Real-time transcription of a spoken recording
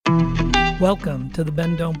Welcome to the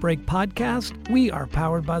Bend Don't Break podcast. We are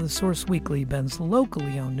powered by The Source Weekly, Bend's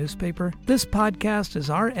locally owned newspaper. This podcast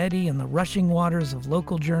is our eddy in the rushing waters of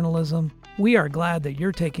local journalism. We are glad that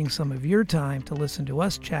you're taking some of your time to listen to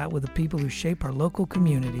us chat with the people who shape our local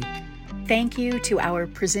community. Thank you to our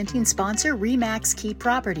presenting sponsor, RE/MAX Key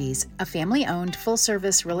Properties, a family-owned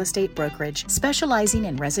full-service real estate brokerage specializing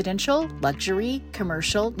in residential, luxury,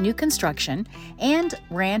 commercial, new construction, and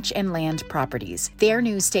ranch and land properties. Their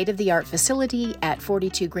new state-of-the-art facility at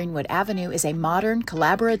 42 Greenwood Avenue is a modern,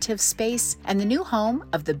 collaborative space and the new home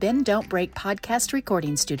of the Bend Don't Break podcast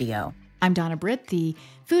recording studio. I'm Donna Britt, the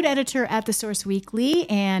food editor at The Source Weekly,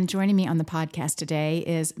 and joining me on the podcast today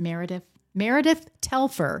is Merrideth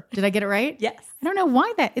Telfer. Did I get it right? Yes. I don't know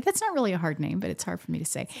why that's not really a hard name, but it's hard for me to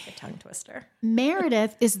say. It's like a tongue twister.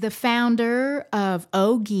 Meredith is the founder of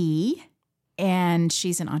ghee, and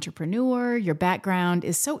she's an entrepreneur. Your background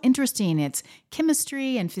is so interesting. It's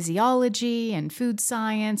chemistry and physiology and food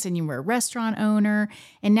science, and you were a restaurant owner,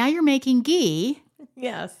 and now you're making ghee.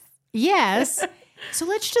 Yes. Yes. So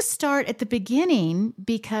let's just start at the beginning,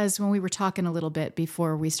 because when we were talking a little bit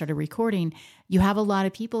before we started recording, you have a lot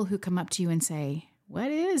of people who come up to you and say,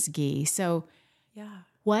 what is ghee? So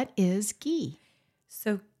what is ghee?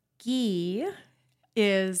 So ghee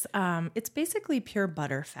is, it's basically pure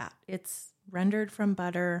butter fat. It's rendered from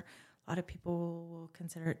butter. A lot of people will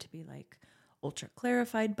consider it to be like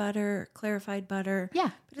ultra-clarified butter, clarified butter.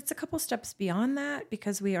 Yeah. But it's a couple steps beyond that,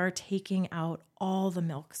 because we are taking out all the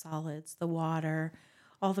milk solids, the water,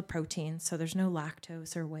 all the proteins. So there's no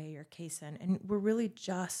lactose or whey or casein. And we're really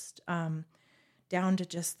just down to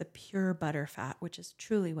just the pure butter fat, which is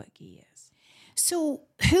truly what ghee is. So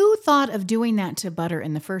who thought of doing that to butter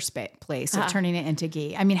in the first place, of turning it into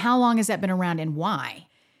ghee? I mean, how long has that been around and why?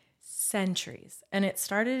 Centuries. And it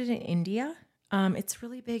started in India. It's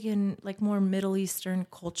really big in like more Middle Eastern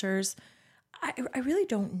cultures. I really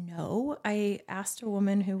don't know. I asked a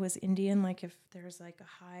woman who was Indian, like if there's like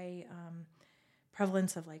a high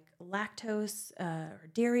prevalence of like lactose or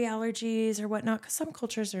dairy allergies or whatnot, because some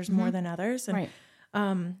cultures there's more than others. And right.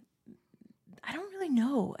 I don't really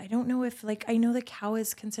know. I don't know if I know the cow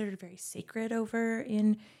is considered very sacred over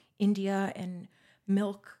in India, and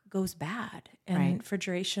milk goes bad, and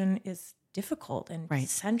refrigeration is difficult, and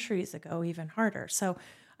centuries ago even harder. So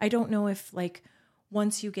I don't know if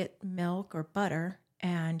once you get milk or butter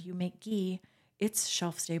and you make ghee, it's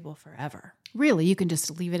shelf stable forever. Really? You can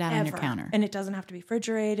just leave it out on your counter. And it doesn't have to be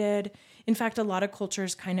refrigerated. In fact, a lot of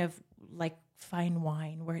cultures kind of like fine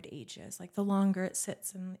wine where it ages. Like the longer it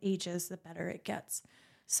sits and ages, the better it gets.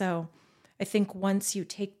 So I think once you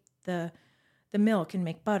take the milk and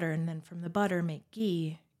make butter, and then from the butter make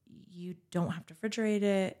ghee, you don't have to refrigerate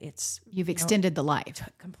it. You've extended the life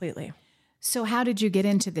completely. So how did you get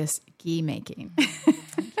into this ghee making?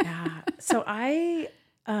 So I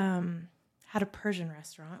had a Persian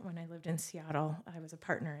restaurant when I lived in Seattle. I was a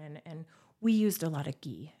partner in, and we used a lot of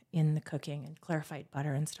ghee in the cooking and clarified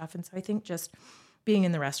butter and stuff. And so I think just being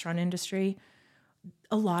in the restaurant industry,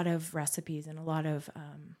 a lot of recipes and a lot of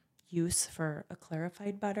use for a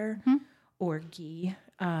clarified butter or ghee.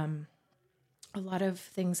 A lot of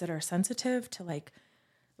things that are sensitive to like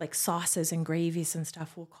sauces and gravies and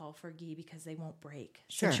stuff will call for ghee because they won't break.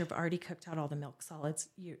 Sure. Since you've already cooked out all the milk solids,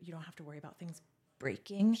 you don't have to worry about things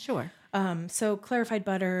breaking. Sure. So clarified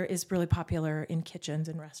butter is really popular in kitchens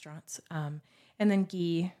and restaurants. And then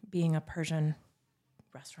ghee, being a Persian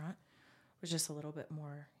restaurant, was just a little bit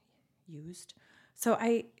more used. So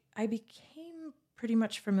I became pretty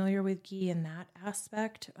much familiar with ghee in that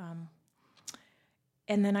aspect.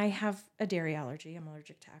 And then I have a dairy allergy. I'm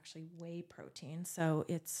allergic to actually whey protein. So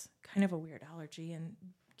it's kind of a weird allergy. And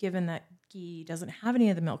given that ghee doesn't have any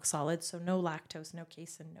of the milk solids, so no lactose, no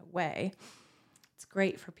casein, no whey, it's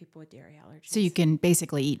great for people with dairy allergies. So you can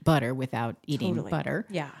basically eat butter without eating butter.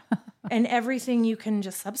 Yeah. And everything you can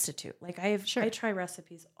just substitute. I try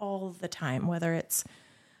recipes all the time, whether it's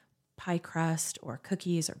pie crust or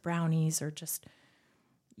cookies or brownies or just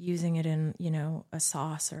using it in, a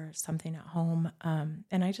sauce or something at home.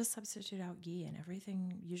 And I just substitute out ghee, and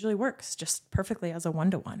everything usually works just perfectly as a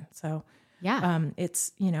 1-to-1. So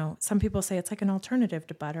it's, some people say it's like an alternative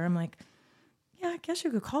to butter. I'm like, yeah, I guess you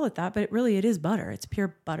could call it that, but it is butter. It's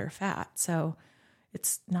pure butter fat. So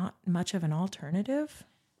it's not much of an alternative.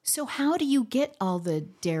 So how do you get all the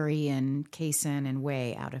dairy and casein and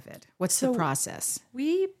whey out of it? What's the process?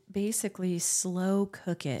 We basically slow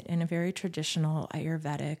cook it in a very traditional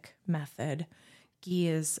Ayurvedic method. Ghee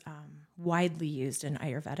is widely used in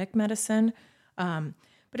Ayurvedic medicine.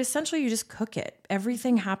 But essentially you just cook it.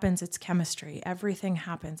 Everything happens, it's chemistry. Everything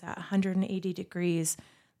happens at 180 degrees.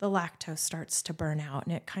 the lactose starts to burn out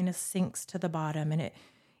and it kind of sinks to the bottom. And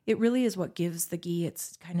it really is what gives the ghee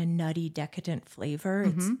its kind of nutty, decadent flavor.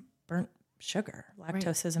 It's burnt sugar.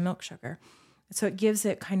 Lactose is a milk sugar. So it gives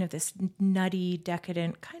it kind of this nutty,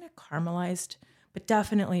 decadent, kind of caramelized, but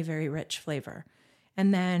definitely very rich flavor.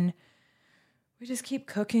 And then we just keep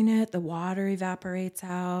cooking it. The water evaporates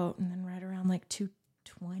out. And then right around like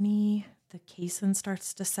 220, the casein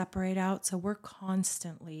starts to separate out. So we're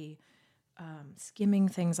constantly skimming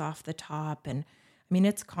things off the top. And I mean,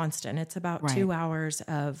 it's constant. It's about 2 hours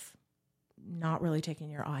of not really taking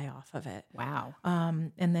your eye off of it. Wow.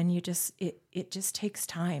 And then it just takes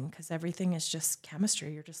time because everything is just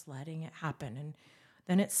chemistry. You're just letting it happen. And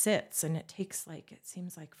then it sits and it takes it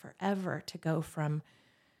seems like forever to go from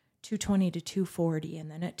 220 to 240. And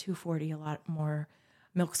then at 240, a lot more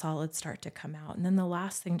milk solids start to come out. And then the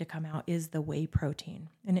last thing to come out is the whey protein.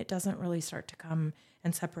 And it doesn't really start to come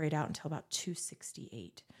and separate out until about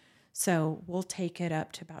 268. So we'll take it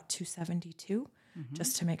up to about 272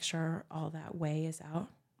 just to make sure all that whey is out.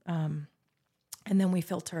 And then we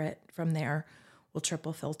filter it from there. We'll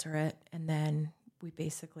triple filter it. And then we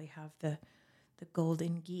basically have the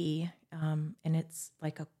golden ghee. And it's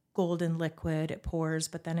like a golden liquid. It pours,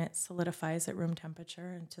 but then it solidifies at room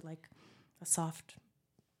temperature into like a soft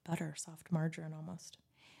butter, soft margarine almost.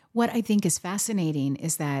 What I think is fascinating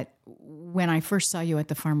is that when I first saw you at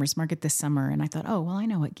the farmer's market this summer, and I thought, oh, well, I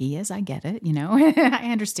know what ghee is. I get it.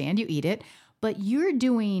 I understand you eat it. But you're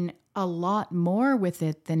doing a lot more with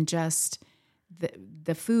it than just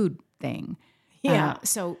the food thing. Yeah.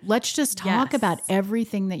 So let's just talk about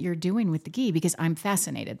everything that you're doing with the ghee because I'm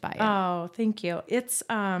fascinated by it. Oh, thank you. It's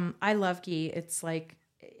I love ghee. It's like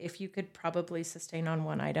if you could probably sustain on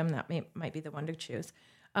one item, that might be the one to choose.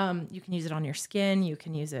 You can use it on your skin. You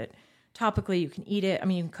can use it topically. You can eat it. I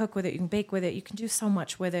mean, you can cook with it. You can bake with it. You can do so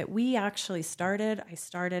much with it. I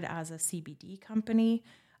started as a CBD company,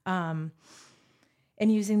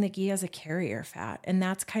 and using the ghee as a carrier fat. And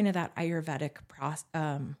that's kind of that Ayurvedic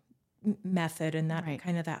method and that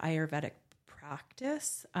kind of that Ayurvedic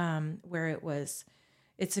practice, where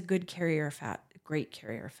it's a good carrier fat, great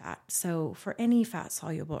carrier fat. So for any fat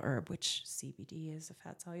soluble herb, which CBD is a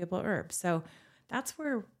fat soluble herb. So that's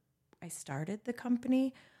where I started the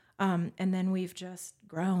company. And then we've just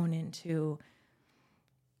grown into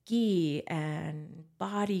ghee and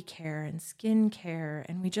body care and skin care.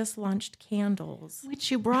 And we just launched candles. Which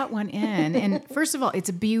you brought one in. And first of all, it's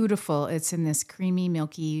beautiful. It's in this creamy,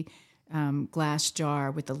 milky glass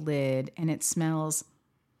jar with a lid. And it smells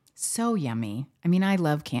so yummy. I mean, I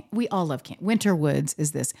love we all love Winter Woods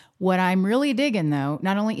is this. What I'm really digging, though,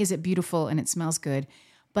 not only is it beautiful and it smells good,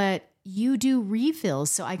 but you do refills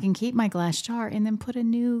so I can keep my glass jar and then put a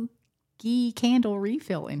new ghee candle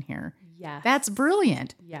refill in here. Yes. That's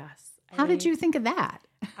brilliant. Yes. How did you think of that?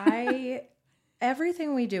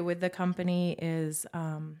 Everything we do with the company is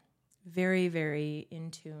very, very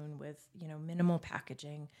in tune with, minimal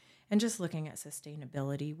packaging and just looking at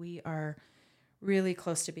sustainability. We are really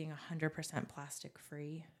close to being 100% plastic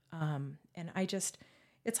free. And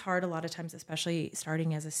it's hard a lot of times, especially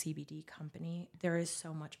starting as a CBD company. There is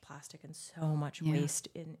so much plastic and so much waste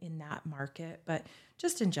in that market, but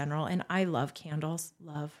just in general. And I love candles.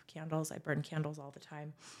 I burn candles all the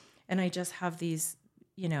time. And I just have these,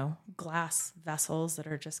 glass vessels that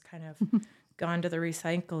are just kind of gone to the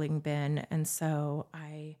recycling bin. And so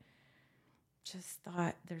I just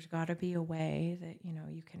thought there's got to be a way that,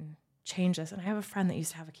 you can change this. And I have a friend that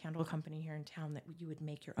used to have a candle company here in town that you would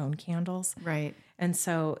make your own candles. Right. And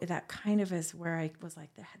so that kind of is where I was like,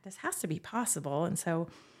 this has to be possible. And so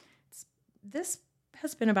this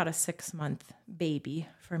has been about a 6-month baby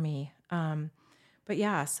for me. But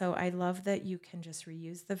yeah, so I love that you can just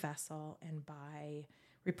reuse the vessel and buy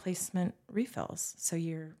replacement refills. So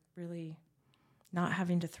you're really not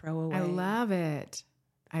having to throw away. I love it.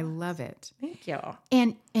 I love it. Thank you.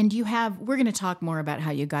 And we're going to talk more about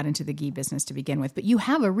how you got into the ghee business to begin with, but you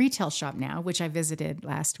have a retail shop now, which I visited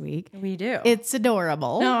last week. We do. It's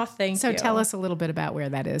adorable. Oh, thank you. So tell us a little bit about where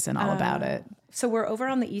that is and all about it. So we're over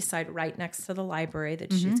on the east side, right next to the library, the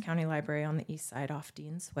Deschutes County Library on the east side off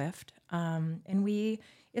Dean Swift. And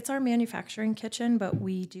it's our manufacturing kitchen, but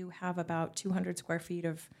we do have about 200 square feet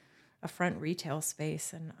of a front retail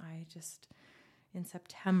space. And in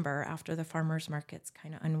September, after the farmers markets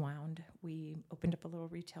kind of unwound, we opened up a little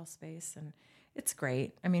retail space, and it's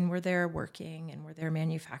great. I mean, we're there working and we're there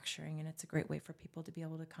manufacturing, and it's a great way for people to be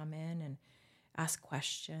able to come in and ask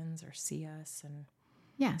questions or see us and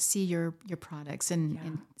see your products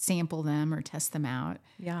and sample them or test them out.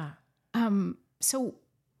 Yeah. So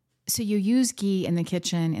So you use ghee in the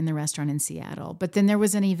kitchen in the restaurant in Seattle, but then there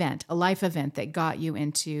was an event, a life event that got you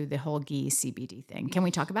into the whole ghee CBD thing. Can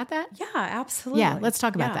we talk about that? Yeah, absolutely. Yeah, let's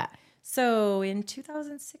talk about that. So in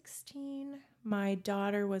 2016, my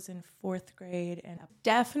daughter was in 4th grade, and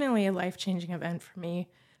definitely a life-changing event for me.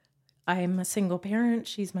 I'm a single parent.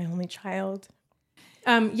 She's my only child.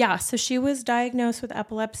 So she was diagnosed with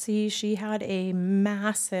epilepsy. She had a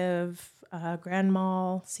massive grand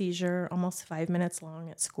mal seizure, almost 5 minutes long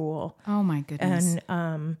at school. Oh my goodness.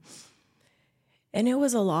 And it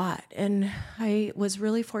was a lot. And I was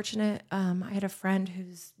really fortunate. I had a friend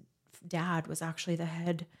whose dad was actually the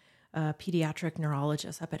head pediatric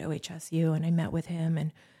neurologist up at OHSU, and I met with him,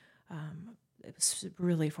 and it was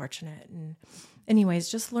really fortunate. And anyways,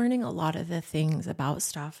 just learning a lot of the things about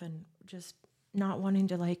stuff, and just not wanting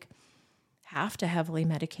to have to heavily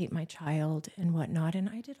medicate my child and whatnot. And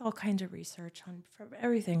I did all kinds of research on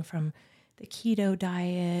everything from the keto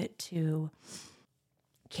diet to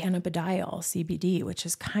cannabidiol, CBD, which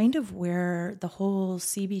is kind of where the whole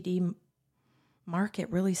CBD market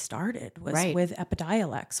really started, was with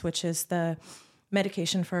Epidiolex, which is the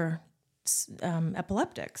medication for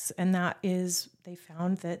epileptics. And that is, they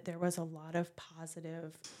found that there was a lot of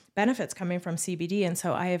positive benefits coming from CBD. And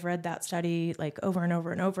so I have read that study over and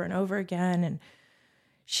over and over and over again. And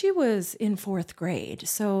she was in 4th grade.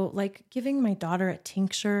 So giving my daughter a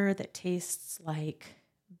tincture that tastes like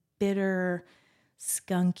bitter,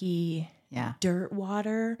 skunky dirt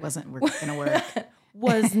water wasn't going to work.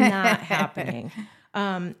 Was not happening.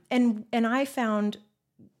 And I found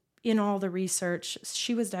in all the research,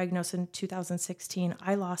 she was diagnosed in 2016.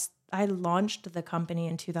 I launched the company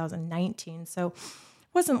in 2019. So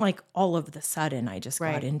it wasn't all of the sudden I just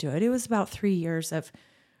got into it. It was about 3 years of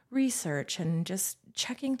research and just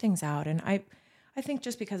checking things out. And I think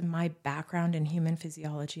just because my background in human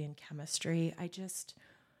physiology and chemistry,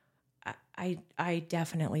 I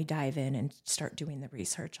definitely dive in and start doing the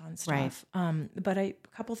research on stuff. But a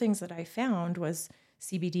couple things that I found was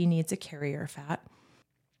CBD needs a carrier fat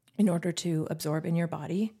in order to absorb in your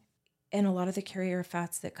body. And a lot of the carrier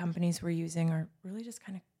fats that companies were using are really just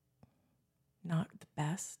kind of not the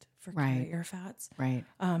best for carrier fats.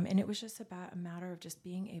 And it was just about a matter of just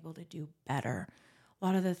being able to do better. A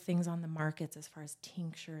lot of the things on the markets as far as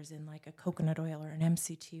tinctures in a coconut oil or an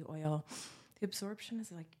MCT oil, the absorption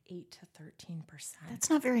is 8 to 13%. That's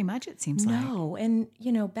not very much, it seems like. No. And,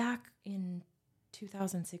 back in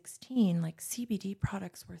 2016, CBD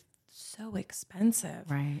products were so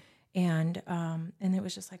expensive. And it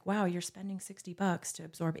was just wow, you're spending $60 to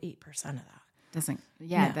absorb 8% of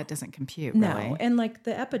that. That doesn't compute, no. really. And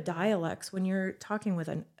the Epidiolex, when you're talking with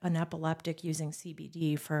an epileptic using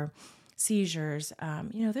CBD for seizures,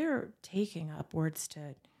 they're taking upwards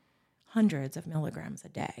to hundreds of milligrams a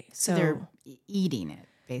day. So they're eating it,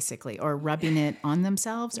 basically, or rubbing it on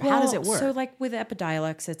themselves? Or how does it work? So with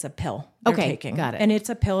Epidiolex, it's a pill they're taking. Got it. And it's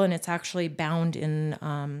a pill, and it's actually bound in,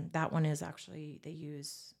 that one is actually, they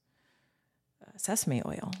use sesame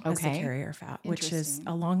oil as the carrier fat, which is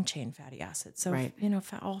a long-chain fatty acid. So,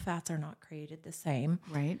 all fats are not created the same.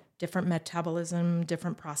 Different metabolism,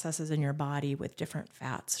 different processes in your body with different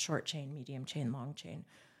fats, short chain, medium chain, long chain.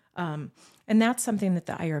 And that's something that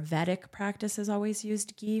the Ayurvedic practice has always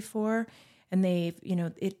used ghee for. And they've,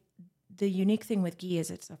 the unique thing with ghee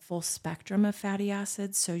is it's a full spectrum of fatty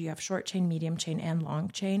acids. So you have short chain, medium chain, and long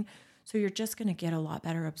chain. So you're just going to get a lot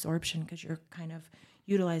better absorption because you're kind of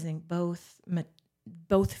utilizing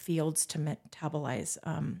both fields to metabolize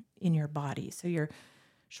in your body. So your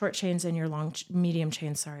short chains and your medium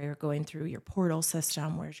chains, are going through your portal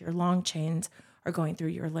system, whereas your long chains are going through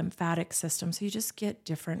your lymphatic system. So you just get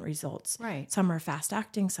different results. Some are fast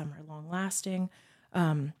acting, some are long lasting.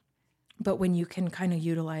 But when you can kind of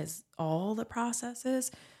utilize all the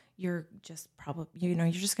processes, you're just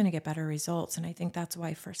you're just going to get better results. And I think that's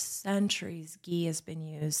why for centuries, ghee has been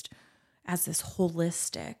used as this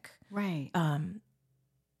holistic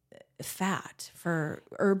fat for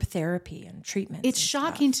herb therapy and treatment. It's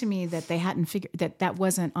shocking to me that they hadn't figured that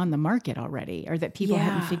wasn't on the market already, or that people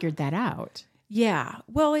hadn't figured that out. Yeah.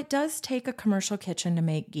 Well, it does take a commercial kitchen to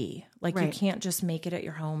make ghee. You can't just make it at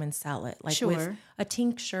your home and sell it. With a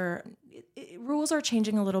tincture, rules are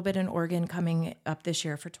changing a little bit in Oregon coming up this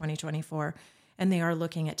year for 2024, and they are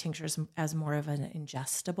looking at tinctures as more of an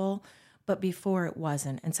ingestible, but before it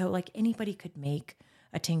wasn't. And so anybody could make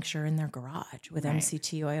a tincture in their garage with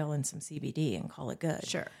MCT oil and some CBD and call it good.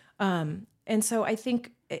 And so I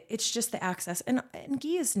think it's just the access, and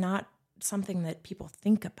ghee is not something that people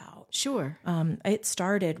think about. It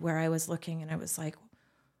started where I was looking and I was like,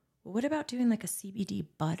 well, what about doing a CBD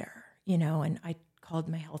butter, and I called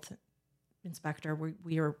my health inspector.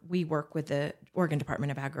 We work with the Oregon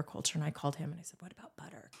Department of Agriculture, and I called him and I said, "What about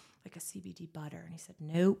butter? Like a CBD butter?" And he said,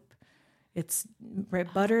 "Nope. It's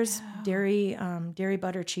butter's dairy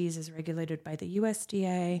butter cheese is regulated by the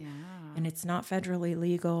USDA, and it's not federally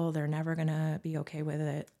legal. They're never going to be okay with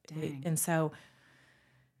it." Dang. And so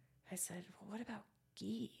I said, "Well, what about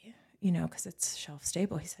ghee? You know, because it's shelf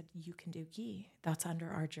stable." He said, "You can do ghee. That's under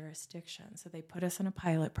our jurisdiction." So they put us in a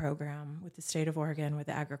pilot program with the state of Oregon, with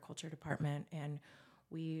the agriculture department, and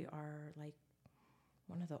we are like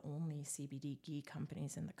one of the only CBD ghee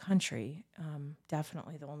companies in the country,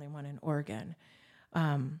 definitely the only one in Oregon.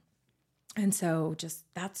 And so just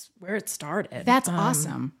that's where it started. That's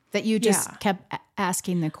awesome that you just kept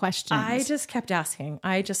asking the questions. I just kept asking.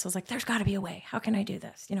 I just was like, there's got to be a way. How can I do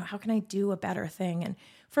this? You know, how can I do a better thing? And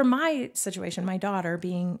for my situation, my daughter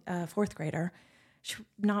being a fourth grader, she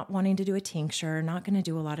not wanting to do a tincture, not going to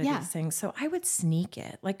do a lot of these things. So I would sneak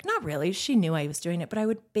it. Like, not really. She knew I was doing it, but I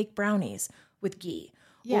would bake brownies with ghee.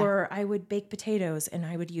 Yeah. Or I would bake potatoes and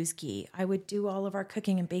I would use ghee. I would do all of our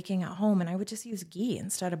cooking and baking at home and I would just use ghee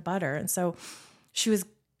instead of butter. And so she was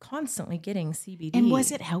constantly getting CBD. And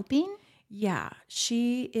was it helping? Yeah.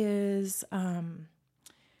 She is,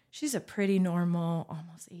 she's a pretty normal,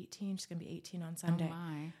 almost 18. She's going to be 18 on Sunday.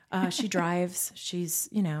 Oh my. She drives. She's,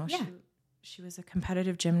 you know, she was a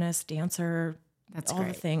competitive gymnast, dancer, That's all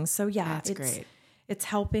great. the things. So yeah, That's great. It's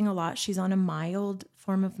helping a lot. She's on a mild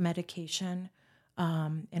form of medication.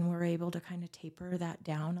 And we're able to kind of taper that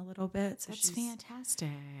down a little bit. So That's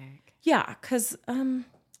fantastic. Yeah, because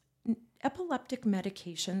epileptic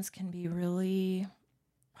medications can be really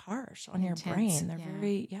harsh on your brain. They're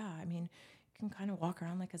very, I mean, you can kind of walk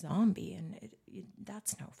around like a zombie, and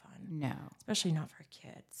that's no fun. No. Especially not for a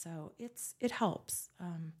kid. So it helps.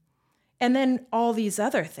 And then all these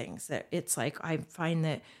other things that it's like, I find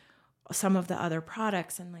that some of the other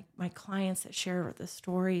products and like my clients that share the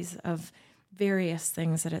stories of various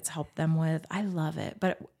things that it's helped them with. I love it.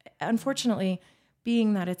 But unfortunately,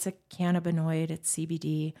 being that it's a cannabinoid, it's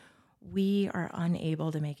CBD, we are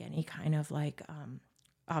unable to make any kind of like,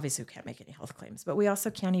 obviously we can't make any health claims, but we also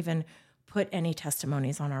can't even put any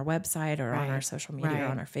testimonies on our website or on our social media or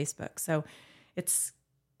on our Facebook. So it's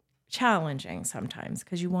challenging sometimes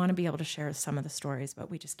because you want to be able to share some of the stories,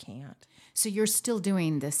 but we just can't. So you're still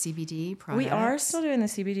doing the CBD products? We are still doing the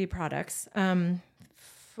CBD products.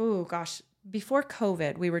 Before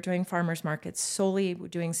COVID, we were doing farmers markets, solely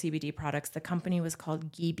doing CBD products. The company was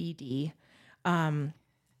called GheeBD. And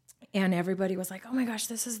everybody was like, "Oh my gosh,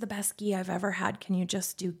 this is the best ghee I've ever had. Can you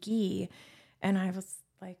just do ghee?" And I was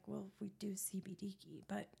like, "Well, we do CBD ghee."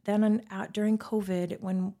 But then during COVID,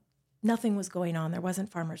 when nothing was going on, there wasn't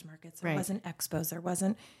farmers markets, there wasn't expos, there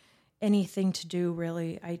wasn't anything to do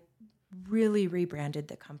really. I really rebranded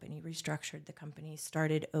the company, restructured the company,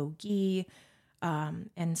 started ghee,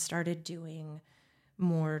 and started doing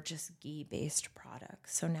more just ghee-based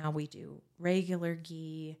products. So now we do regular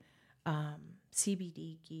ghee,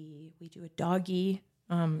 CBD ghee. We do a dog ghee.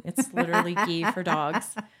 It's literally ghee for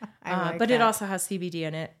dogs. But it also has CBD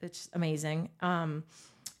in it. It's amazing. And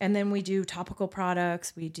then we do topical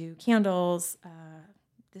products. We do candles.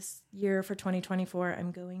 This year for 2024,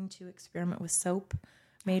 I'm going to experiment with soap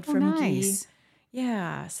made from ghee.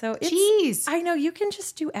 Yeah, so I know you can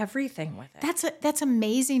just do everything with it. That's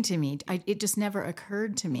amazing to me. It just never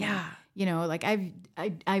occurred to me. Yeah, you know, like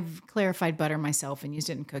I've clarified butter myself and used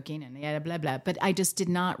it in cooking and blah blah. But I just did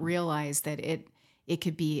not realize that it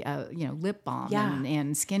could be lip balm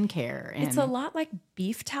and skincare. And it's a lot like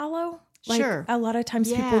beef tallow. Like sure, a lot of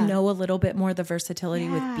times people know a little bit more the versatility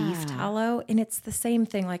with beef tallow, and it's the same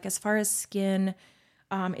thing. Like as far as skin.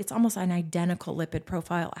 It's almost an identical lipid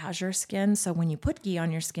profile as your skin. So when you put ghee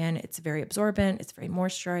on your skin, it's very absorbent. It's very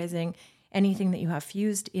moisturizing. Anything that you have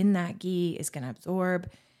fused in that ghee is going to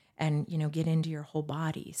absorb and, get into your whole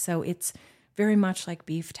body. So it's very much like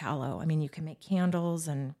beef tallow. I mean, you can make candles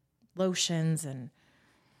and lotions and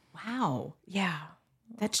wow. Yeah.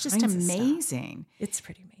 That's just amazing. It's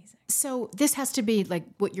pretty amazing. So this has to be like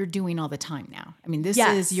what you're doing all the time now. I mean, this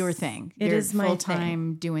is your thing. It is my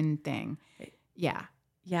full-time doing thing. Yeah.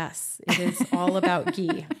 Yes, it is all about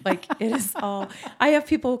ghee. Like it is all. I have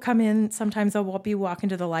people come in. Sometimes I'll be walking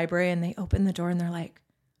to the library and they open the door and they're like,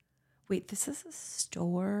 "Wait, this is a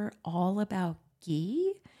store all about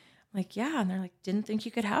ghee?" I'm like, yeah, and they're like, "Didn't think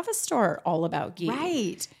you could have a store all about ghee."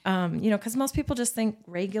 Right. Because most people just think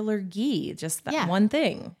regular ghee, just that one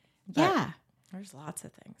thing. But there's lots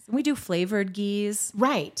of things. And we do flavored ghees.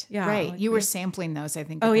 Right. Yeah. Right. Like you were sampling those, I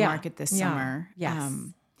think, at the market this summer. Yes.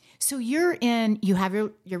 So you have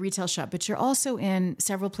your retail shop, but you're also in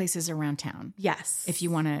several places around town. Yes. If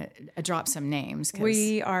you want to drop some names.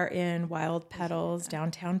 We are in Wild Petals,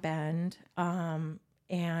 downtown Bend.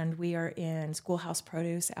 And we are in Schoolhouse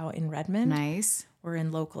Produce out in Redmond. Nice. We're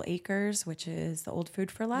in Local Acres, which is the old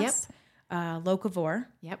Food for Less. Locavore.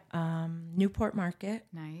 Yep. Newport Market.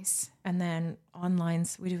 Nice. And then online,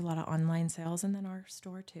 we do a lot of online sales, and then our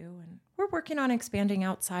store too. And we're working on expanding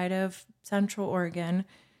outside of Central Oregon.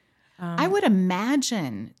 I would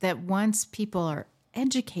imagine that once people are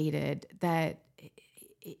educated that,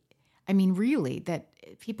 really, that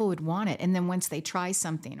people would want it. And then once they try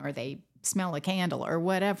something or they smell a candle or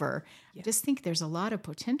whatever, I just think there's a lot of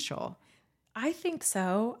potential. I think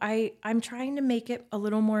so. I'm trying to make it a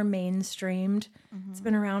little more mainstreamed. Mm-hmm. It's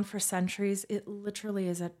been around for centuries. It literally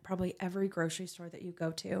is at probably every grocery store that you go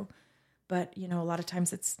to. But, a lot of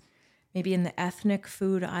times it's maybe in the ethnic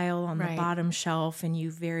food aisle on the bottom shelf, and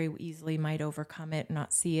you very easily might overcome it and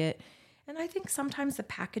not see it. And I think sometimes the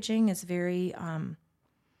packaging is very...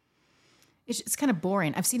 It's kind of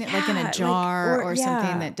boring. I've seen it like in a jar or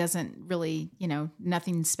something that doesn't really,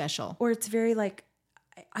 nothing special. Or it's very like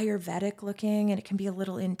Ayurvedic looking, and it can be a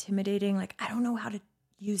little intimidating. Like, I don't know how to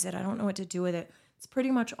use it. I don't know what to do with it. It's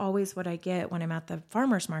pretty much always what I get when I'm at the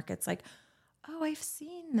farmer's markets. Like, oh, I've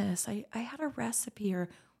seen this. I had a recipe, or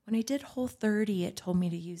when I did Whole30, it told me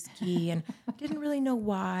to use ghee, and I didn't really know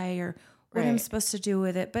why or what I'm supposed to do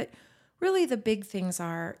with it. But really the big things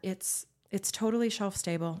are it's totally shelf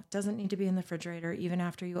stable. It doesn't need to be in the refrigerator even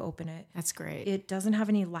after you open it. That's great. It doesn't have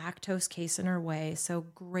any lactose casein or whey, so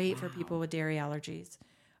great for people with dairy allergies.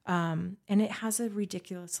 And it has a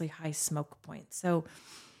ridiculously high smoke point. So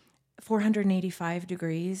 485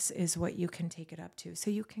 degrees is what you can take it up to. So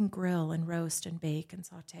you can grill and roast and bake and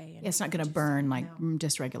saute. And it's not going to burn like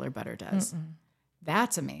just regular butter does. Mm-mm.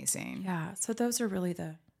 That's amazing. Yeah. So those are really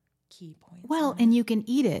the key points. Well, and you can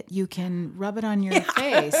eat it. You can rub it on your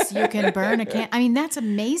face. You can burn a can. That's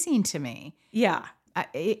amazing to me. Yeah.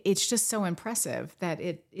 It's just so impressive that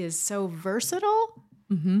it is so versatile.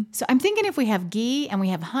 Mm-hmm. So I'm thinking if we have ghee and we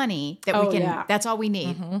have honey, that we can, that's all we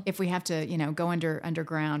need. Mm-hmm. If we have to, go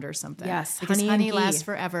underground or something. Yes. Because honey lasts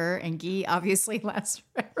forever and ghee obviously lasts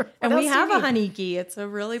forever. And we have a honey ghee. It's a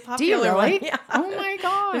really popular one. One. Yeah. Oh my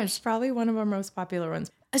gosh. It's probably one of our most popular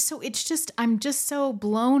ones. So I'm just so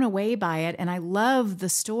blown away by it, and I love the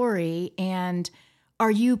story. And are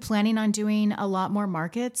you planning on doing a lot more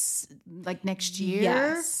markets like next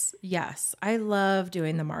year? Yes. I love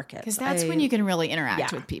doing the markets. Because that's when you can really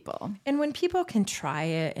interact with people. And when people can try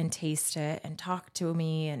it and taste it and talk to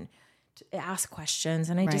me and ask questions.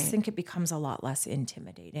 And I just think it becomes a lot less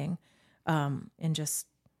intimidating. And just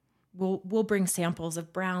we'll bring samples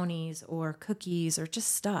of brownies or cookies or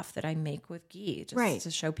just stuff that I make with ghee just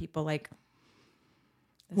to show people like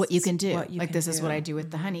what you can do. This is what I do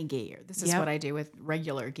with the honey ghee, or this is what I do with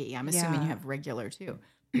regular ghee. I'm assuming you have regular too.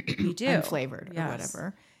 We do. Unflavored or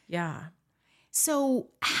whatever. Yeah. So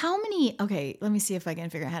let me see if I can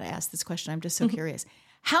figure out how to ask this question. I'm just so curious.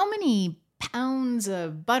 How many pounds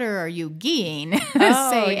of butter are you ghee-ing,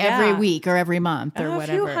 every week or every month or whatever?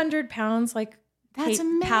 A few 100 pounds, that's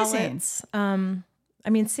amazing. Pallets.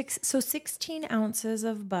 16 ounces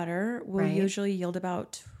of butter will usually yield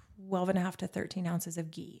about 12.5 to 13 ounces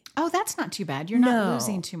of ghee. Oh, that's not too bad. You're not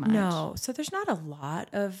losing too much. No. So there's not a lot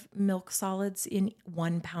of milk solids in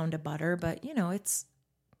 1 pound of butter, but it's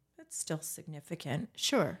still significant.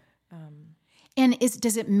 Sure. And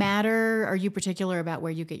does it matter? Are you particular about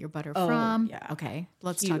where you get your butter from? Yeah. Okay.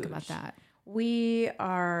 Let's talk about that. We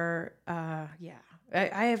are, I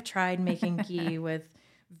have tried making ghee with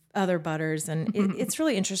other butters, and it's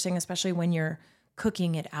really interesting, especially when you're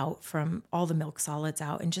cooking it out from all the milk solids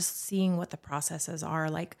out and just seeing what the processes are.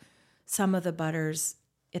 Like some of the butters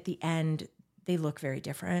at the end, they look very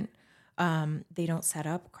different. They don't set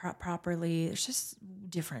up properly. There's just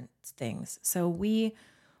different things. So we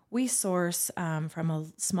source from a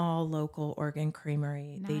small local Oregon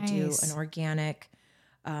creamery. Nice. They do an organic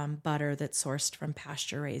butter that's sourced from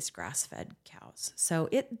pasture-raised grass-fed cows. So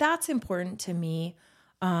that's important to me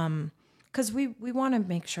because we want to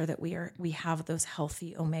make sure that we have those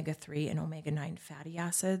healthy omega-3 and omega-9 fatty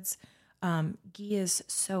acids. Ghee is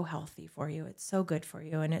so healthy for you. It's so good for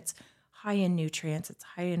you, and it's high in nutrients. It's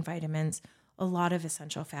high in vitamins, a lot of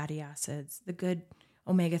essential fatty acids, the good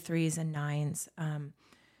omega-3s and 9s.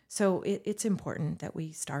 So it's important that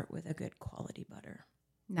we start with a good quality butter.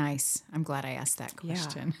 Nice. I'm glad I asked that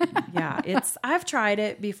question. Yeah. I've tried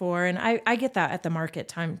it before, and I get that at the market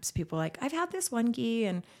times. People are like, I've had this one ghee,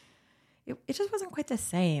 and it just wasn't quite the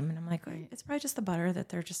same. And I'm like, it's probably just the butter that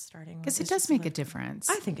they're just starting with. Because it does make a difference.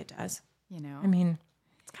 I think it does.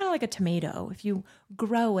 It's it's kind of like a tomato. If you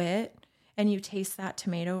grow it and you taste that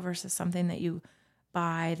tomato versus something that you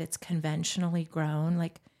buy that's conventionally grown,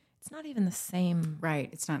 like it's not even the same. Right.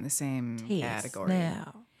 It's not in the same taste. category.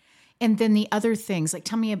 No. And then the other things, like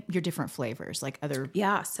tell me your different flavors, like other.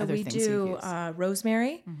 Yeah. So other we things you do use.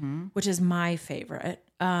 rosemary, which is my favorite.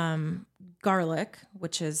 Garlic,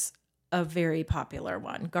 which is a very popular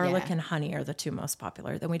one. Garlic and honey are the two most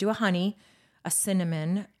popular. Then we do a honey, a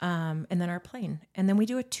cinnamon, and then our plain. And then we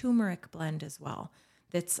do a turmeric blend as well.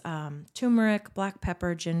 That's turmeric, black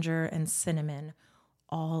pepper, ginger, and cinnamon,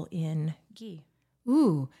 all in ghee.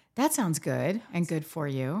 Ooh, that sounds good and good for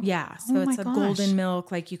you. Yeah. So Oh it's my a gosh. golden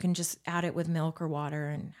milk. Like you can just add it with milk or water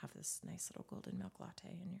and have this nice little golden milk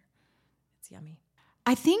latte it's yummy.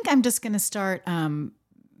 I think I'm just going to start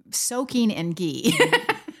soaking in ghee.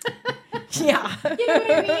 Yeah. You know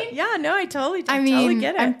what I mean? Yeah, no, I totally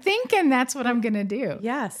get it. I'm thinking that's what I'm going to do.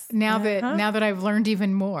 Yes. Now that I've learned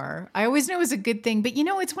even more. I always know it's a good thing, but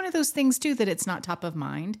it's one of those things too that it's not top of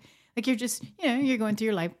mind. Like you're just, you're going through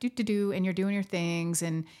your life, and you're doing your things,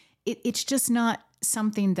 and it's just not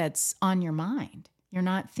something that's on your mind. You're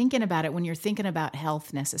not thinking about it when you're thinking about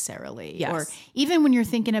health necessarily. Yes. Or even when you're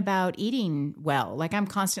thinking about eating well. Like I'm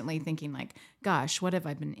constantly thinking like, gosh, what have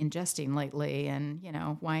I been ingesting lately? And,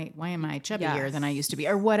 why am I chubbier than I used to be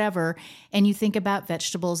or whatever? And you think about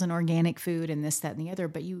vegetables and organic food and this, that, and the other,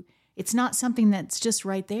 but it's not something that's just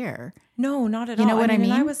right there. No, not at all. You know what I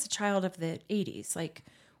mean? And I was a child of the 80s. Like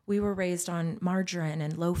we were raised on margarine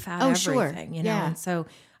and low fat everything, Yeah. And so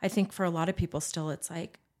I think for a lot of people still it's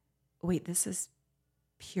like, wait, this is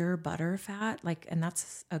pure butter fat, and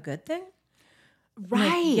that's a good thing,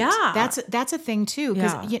 right? Like, yeah, that's a thing too.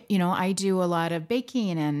 Because I do a lot of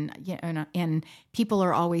baking, and people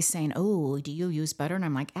are always saying, "Oh, do you use butter?" And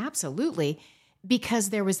I'm like, absolutely,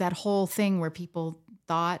 because there was that whole thing where people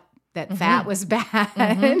thought that fat was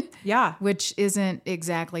bad, yeah, which isn't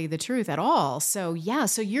exactly the truth at all. So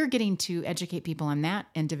so you're getting to educate people on that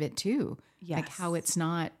end of it too, like how it's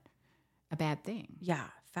not a bad thing. Yeah.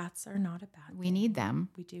 Fats are not a bad thing. We need them.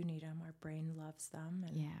 We do need them. Our brain loves them.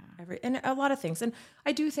 And Yeah. and a lot of things. And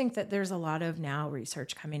I do think that there's a lot of now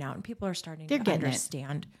research coming out and people are starting to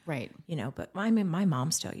understand. Right. But my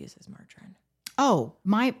mom still uses margarine. Oh,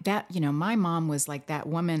 my mom was like that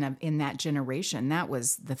woman in that generation. That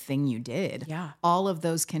was the thing you did. Yeah. All of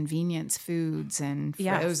those convenience foods and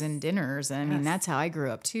frozen dinners. I mean, that's how I grew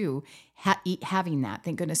up too. Having that.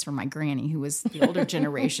 Thank goodness for my granny, who was the older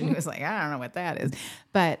generation, who was like, I don't know what that is.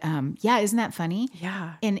 But isn't that funny?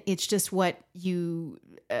 Yeah. And it's just what you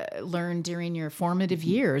learn during your formative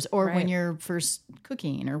years or when you're first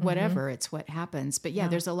cooking or whatever. It's what happens. But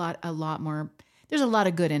there's a lot more. There's a lot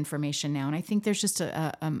of good information now. And I think there's just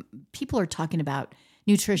people are talking about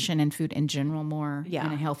nutrition and food in general more in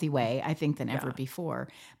a healthy way, I think, than ever before.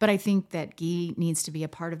 But I think that ghee needs to be a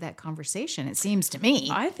part of that conversation, it seems to me.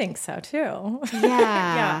 I think so too.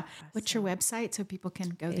 Yeah. What's your website so people can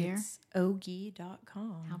go there? It's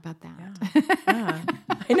oghee.com. How about that? Yeah.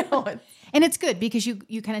 I know. And it's good because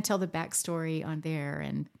you kind of tell the backstory on there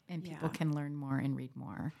and people can learn more and read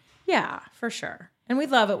more. Yeah, for sure. And we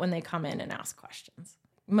love it when they come in and ask questions.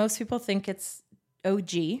 Most people think it's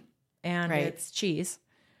OG and it's cheese.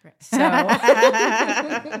 Right.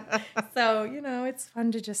 So, it's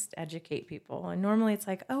fun to just educate people. And normally it's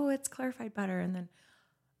like, oh, it's clarified butter. And then,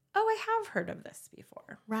 oh, I have heard of this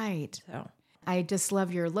before. Right. So I just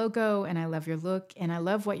love your logo and I love your look and I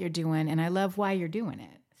love what you're doing and I love why you're doing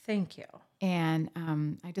it. Thank you. And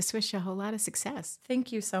I just wish you a whole lot of success.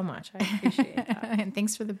 Thank you so much. I appreciate that. And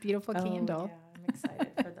thanks for the beautiful candle. Yeah, I'm excited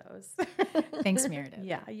for those. Thanks, Meredith.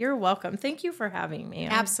 Yeah, you're welcome. Thank you for having me.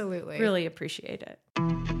 Absolutely. I really appreciate it.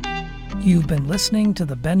 You've been listening to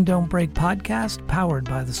the Bend Don't Break podcast, powered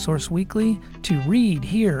by The Source Weekly. To read,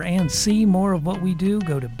 hear, and see more of what we do,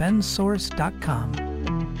 go to bensource.com.